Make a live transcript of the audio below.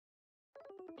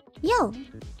Yo!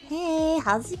 Hey,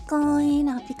 how's it going?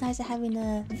 I hope you guys are having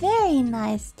a very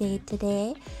nice day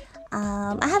today.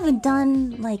 I haven't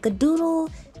done like a doodle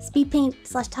speed paint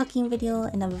slash talking video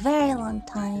in a very long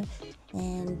time.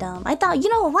 And I thought,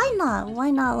 why not? Why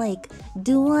not like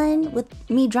do one with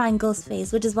me drawing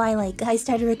Ghostface, which is why like I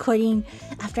started recording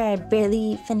after I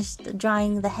barely finished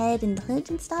drawing the head and the hood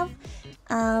and stuff.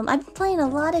 I've been playing a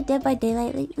lot of Dead by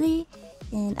Daylight lately,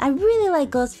 and I really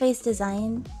like Ghostface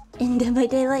design in Dead by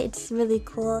Daylight. It's really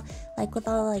cool, like with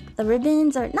all like the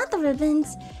ribbons, or not the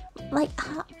ribbons, like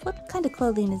what kind of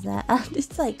clothing is that?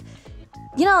 It's like,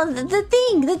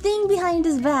 the thing behind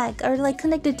his back, or like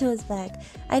connected to his back.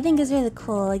 I think it's really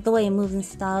cool, like the way it moves and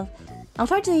stuff.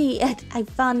 Unfortunately, I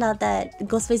found out that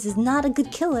Ghostface is not a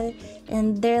good killer,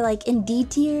 and they're like in D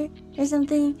tier or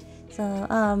something. So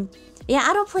yeah,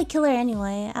 I don't play killer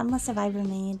anyway. I'm a survivor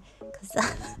main, cause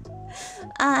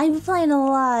I've been playing a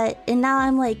lot, and now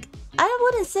I'm like, I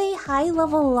wouldn't say high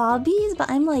level lobbies, but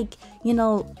I'm like,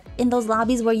 in those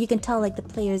lobbies where you can tell like the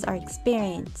players are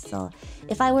experienced. So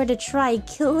if I were to try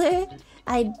killer,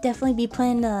 I'd definitely be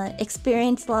playing a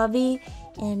experienced lobby,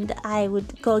 and I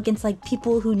would go against like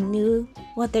people who knew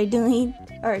what they're doing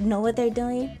or know what they're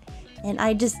doing, and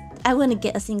I wouldn't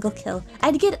get a single kill.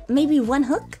 I'd get maybe one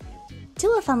hook,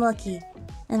 two if I'm lucky,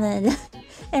 and then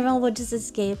everyone would just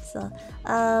escape. So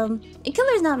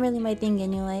killer's not really my thing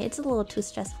anyway. It's a little too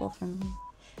stressful for me.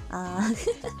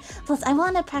 Plus I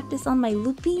want to practice on my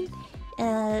looping.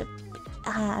 I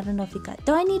don't know if you got.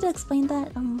 Do I need to explain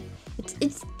that?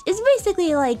 It's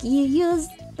basically like you use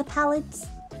the palettes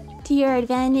to your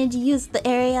advantage. You use the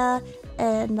area,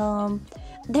 and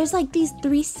there's like these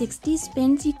 360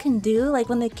 spins you can do, like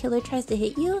when the killer tries to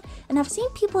hit you. And I've seen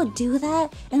people do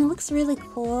that, and it looks really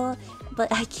cool. But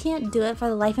I can't do it for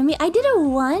the life of me. I did it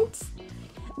once,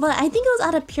 but I think it was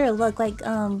out of pure luck. Like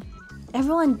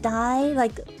everyone died.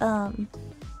 Like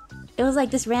it was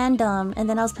like this random, and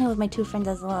then I was playing with my two friends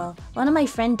as well. One of my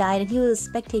friend died, and he was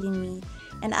spectating me,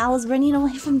 and I was running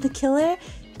away from the killer.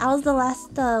 I was the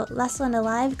last one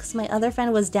alive because my other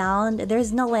friend was down.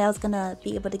 There's no way I was gonna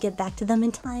be able to get back to them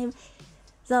in time.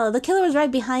 So the killer was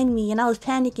right behind me, and I was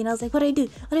panicking. I was like, "What do I do?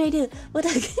 What do I do? What?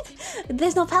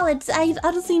 There's no pallets. I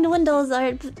don't see the windows."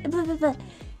 Or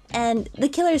and the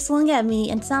killer swung at me,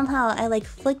 and somehow I like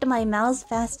flicked my mouse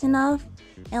fast enough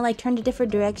and like turned a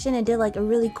different direction and did like a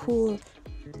really cool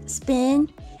spin.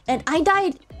 And I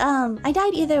died. I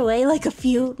died either way, like a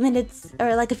few minutes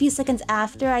or like a few seconds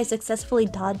after I successfully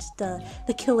dodged the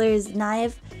killer's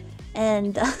knife,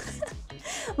 and.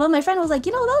 Well, my friend was like,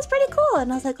 that was pretty cool.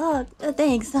 And I was like, oh,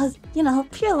 thanks. That was,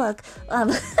 pure luck. Oh,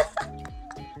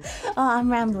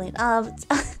 I'm rambling. I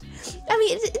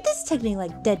mean, this is technically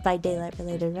like Dead by Daylight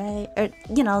related, right? Or,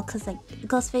 because like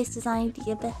Ghostface design.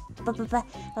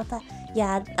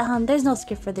 Yeah, there's no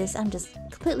script for this. I'm just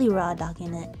completely raw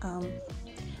dogging it.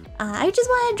 I just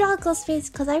want to draw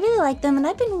Ghostface because I really like them, and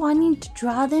I've been wanting to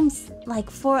draw them like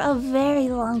for a very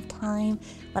long time,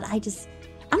 but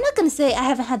I'm not gonna say I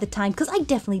haven't had the time, because I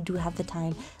definitely do have the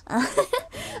time.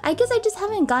 I guess I just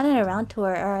haven't gotten around to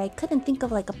it, or I couldn't think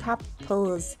of like a proper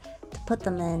pose to put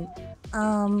them in.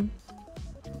 I've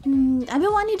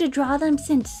been wanting to draw them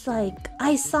since like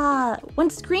I saw when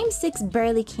Scream 6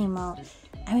 barely came out.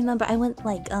 I remember I went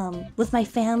like with my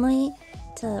family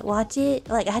to watch it.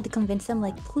 Like I had to convince them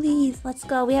like, please, let's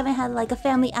go. We haven't had like a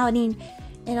family outing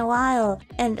in a while.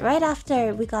 And right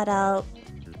after we got out,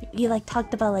 you like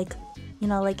talked about like,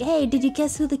 like, hey, did you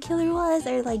guess who the killer was?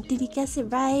 Or like, did you guess it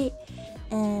right?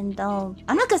 And I'm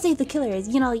not gonna say who the killer is.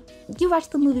 You watch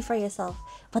the movie for yourself.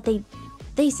 But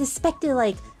they suspected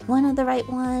like one of the right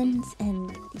ones,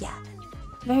 and yeah,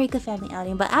 very good family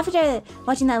outing. But after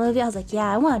watching that movie, I was like,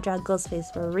 yeah, I want to draw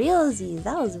Ghostface for realsies.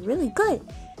 That was really good.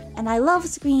 And I love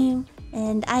Scream,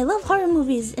 and I love horror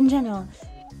movies in general.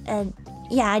 And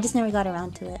yeah, I just never got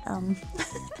around to it.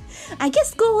 I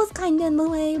guess school was kind of in the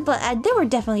way, but there were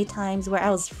definitely times where I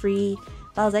was free.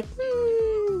 But I was like,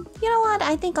 you know what?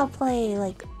 I think I'll play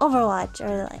like Overwatch,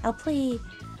 or like, I'll play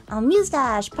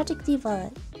Mustache, Project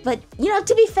Diva. But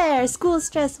to be fair, school is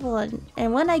stressful,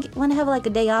 and when I have like a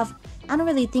day off, I don't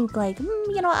really think like,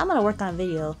 I'm gonna work on a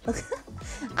video.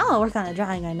 I want to work on a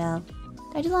drawing right now.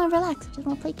 I just want to relax. I just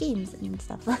want to play games and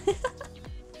stuff.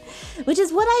 Which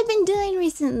is what I've been doing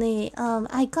recently.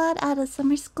 I got out of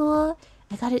summer school.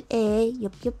 I got an A.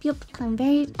 Yup. I'm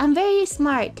very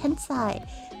smart, tensai,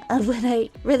 when I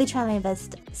really try my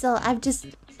best. So I've just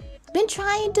been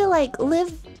trying to like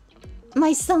live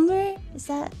my summer. Is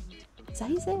that how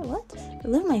you say it? What?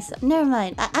 Live my summer. Never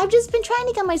mind. I've just been trying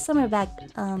to get my summer back.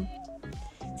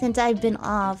 Since I've been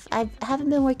off, I haven't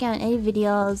been working on any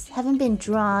videos. Haven't been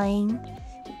drawing.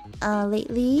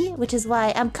 lately, which is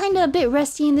why I'm kind of a bit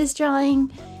rusty in this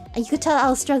drawing. You could tell I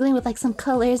was struggling with like some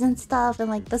colors and stuff and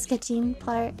like the sketching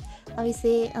part,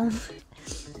 obviously.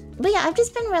 But yeah, I've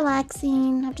just been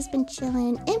relaxing. I've just been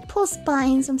chilling, impulse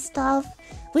buying some stuff.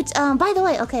 Which, by the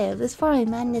way, okay, this is for my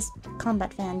Madness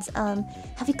Combat fans.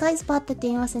 Have you guys bought the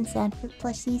Deimos and Sanford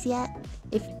plushies yet?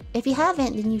 If you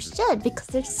haven't, then you should, because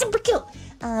they're super cute.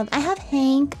 I have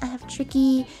Hank, I have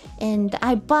Tricky, and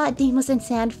I bought Deimos and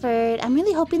Sanford. I'm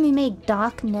really hoping they make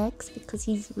Doc next, because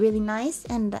he's really nice,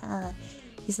 and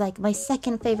he's like my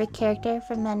second favorite character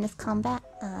from Madness Combat.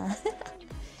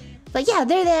 But yeah,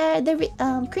 they're there.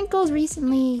 Crinkles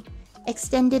recently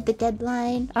extended the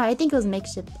deadline, or I think it was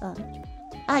Makeshift.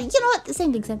 You know what? The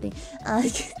same thing.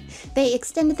 They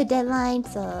extended the deadline,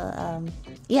 so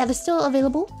yeah, they're still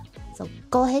available. So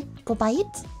go ahead, go buy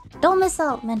it. Don't miss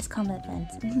out, Men's Combat fans.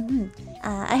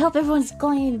 I hope everyone's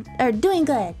doing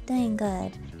good.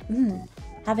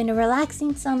 Having a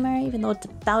relaxing summer, even though it's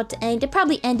about to end. It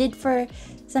probably ended for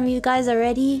some of you guys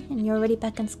already, and you're already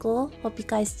back in school. Hope you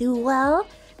guys do well.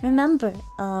 Remember,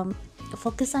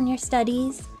 focus on your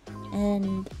studies,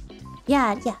 and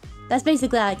yeah. That's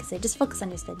basically all I can say. Just focus on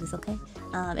your studies, okay?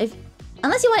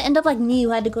 Unless you want to end up like me, who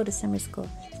had to go to summer school.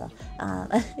 So,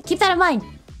 keep that in mind.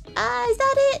 Is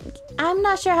that it? I'm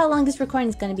not sure how long this recording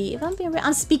is gonna be. If I'm being real,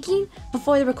 I'm speaking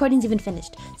before the recording's even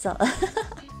finished. So,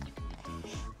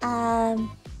 I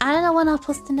don't know when I'll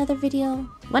post another video.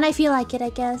 When I feel like it, I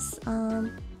guess.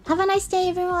 Have a nice day,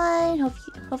 everyone.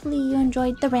 Hopefully you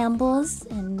enjoyed the rambles,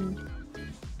 and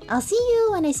I'll see you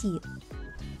when I see you.